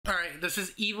this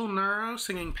is Evil Neuro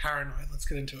singing Paranoid. Let's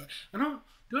get into it.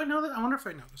 Do I know that? I wonder if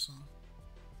I know this song.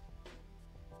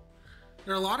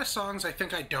 There are a lot of songs I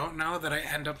think I don't know that I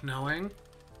end up knowing.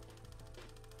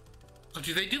 Oh,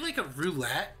 do they do like a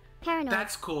roulette? Paranoid.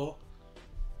 That's cool.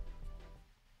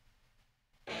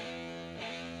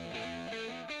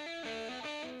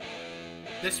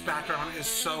 This background is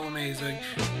so amazing.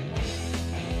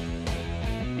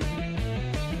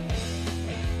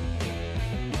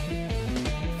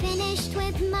 Finished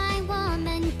with my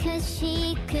woman, cause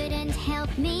she couldn't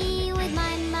help me with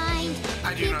my mind.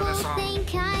 I do know this song. People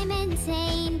think I'm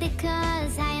insane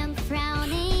because I am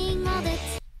frowning all the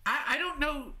time. I don't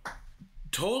know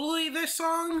totally this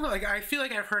song. Like, I feel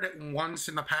like I've heard it once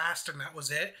in the past and that was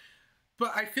it.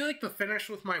 But I feel like the finish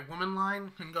with my woman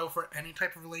line can go for any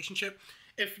type of relationship.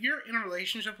 If you're in a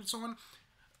relationship with someone,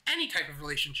 any type of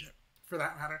relationship for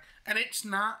that matter, and it's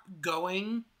not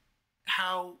going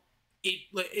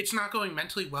it's not going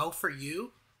mentally well for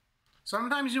you,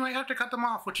 sometimes you might have to cut them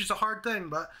off, which is a hard thing,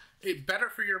 but it's better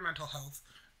for your mental health.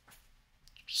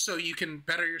 So you can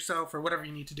better yourself or whatever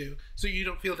you need to do, so you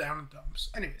don't feel down in the dumps.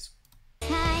 Anyways.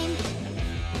 Time.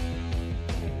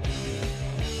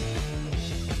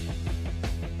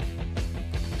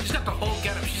 She's got the whole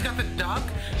getup. She's got the duck,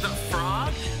 the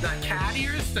frog, the cat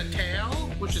ears, the tail,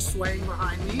 which is swaying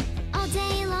behind me. All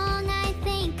day long I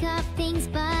think of things,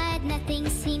 but nothing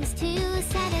seems to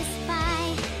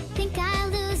satisfy. Think I'll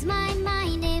lose my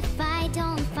mind if I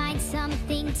don't find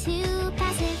something to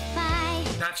pacify.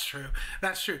 That's true.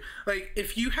 That's true. Like,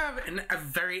 if you have a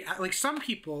very, like, some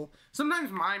people, sometimes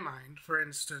my mind, for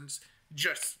instance,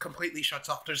 just completely shuts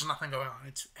off. There's nothing going on.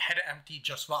 It's head empty,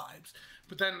 just vibes.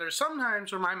 But then there's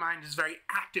sometimes where my mind is very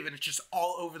active and it's just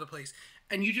all over the place.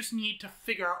 And you just need to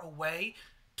figure out a way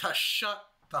to shut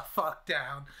the fuck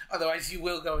down. Otherwise, you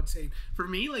will go insane. For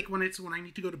me, like, when I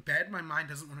need to go to bed, my mind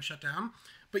doesn't want to shut down.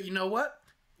 But you know what?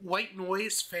 White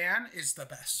noise fan is the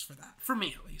best for that. For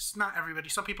me, at least. Not everybody.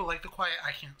 Some people like the quiet.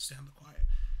 I can't stand the quiet.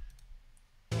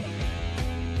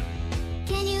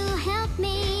 Can you help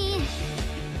me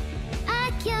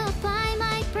occupy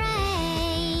my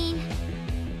brain?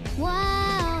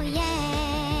 Whoa,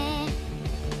 yeah.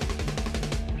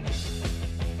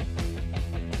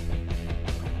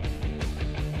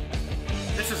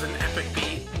 This is an epic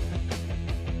beat.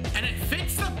 And it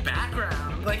fits the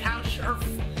background. Like how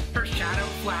her shadow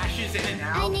flashes in and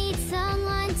out. I need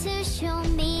someone to show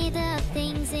me the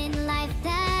things in life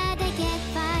that I can't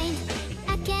find.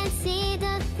 I can't see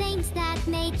the things that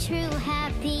make true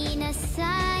happiness.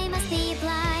 I must be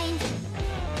blind.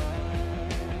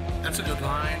 That's a good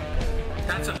line.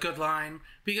 That's a good line.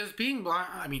 Because being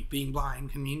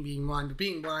blind can mean being blind, but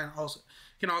being blind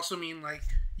can also mean, like,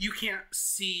 you can't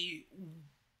see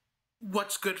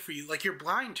what's good for you. Like, you're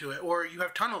blind to it, or you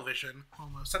have tunnel vision,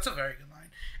 almost. That's a very good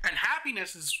line. And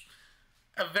happiness is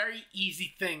a very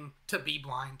easy thing to be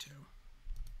blind to.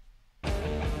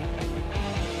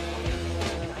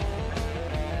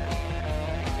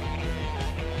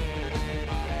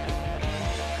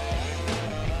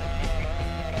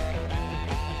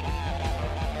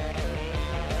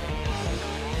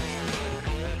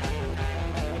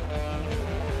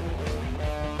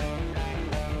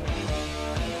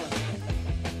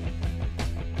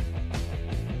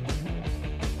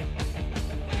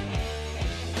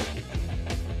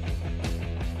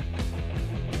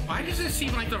 Why does it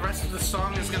seem like the rest of the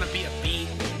song is gonna be a beat?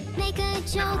 Make a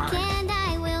joke and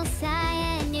I will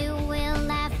sigh, and you will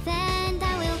laugh and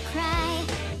I will cry.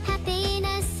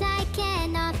 Happiness I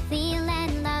cannot feel,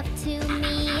 and love to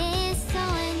me is so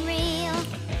unreal.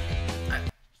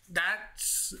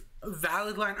 That's a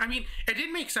valid line. I mean, it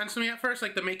didn't make sense to me at first,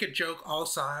 like the make a joke, I'll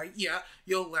sigh. Yeah,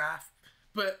 you'll laugh.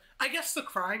 But I guess the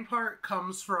crying part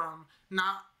comes from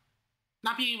not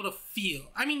being able to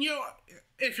feel. I mean,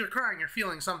 if you're crying, you're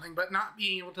feeling something, but not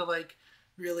being able to, like,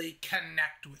 really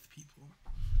connect with people.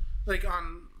 Like,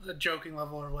 on a joking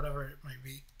level or whatever it might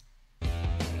be.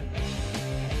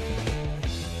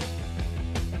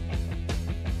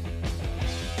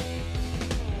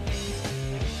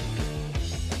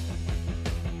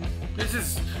 This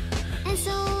is... And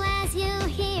so as you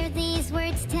hear these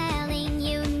words telling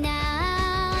you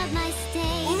now of my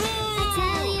state, I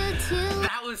tell you to...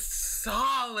 That was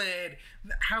solid!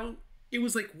 How... It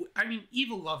was like, I mean,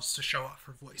 Evil loves to show off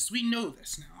her voice. We know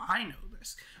this now. I know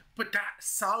this. But that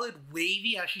solid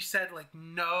wavy, as she said, like,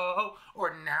 no,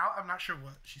 or now, I'm not sure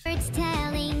what she said. Words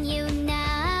telling you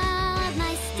now of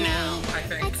my state. Now, I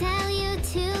think. I tell you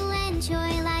to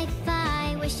enjoy life.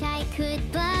 I wish I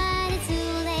could, but it's too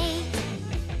late.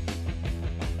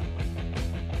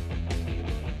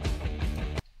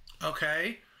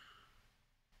 Okay.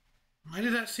 Why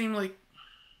did that seem like...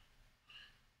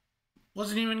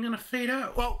 wasn't even gonna fade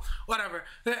out? Well, whatever.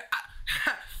 That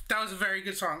was a very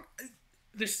good song.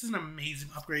 This is an amazing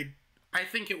upgrade. I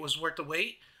think it was worth the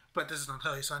wait, but this is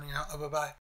Dantelios signing out. Bye-bye.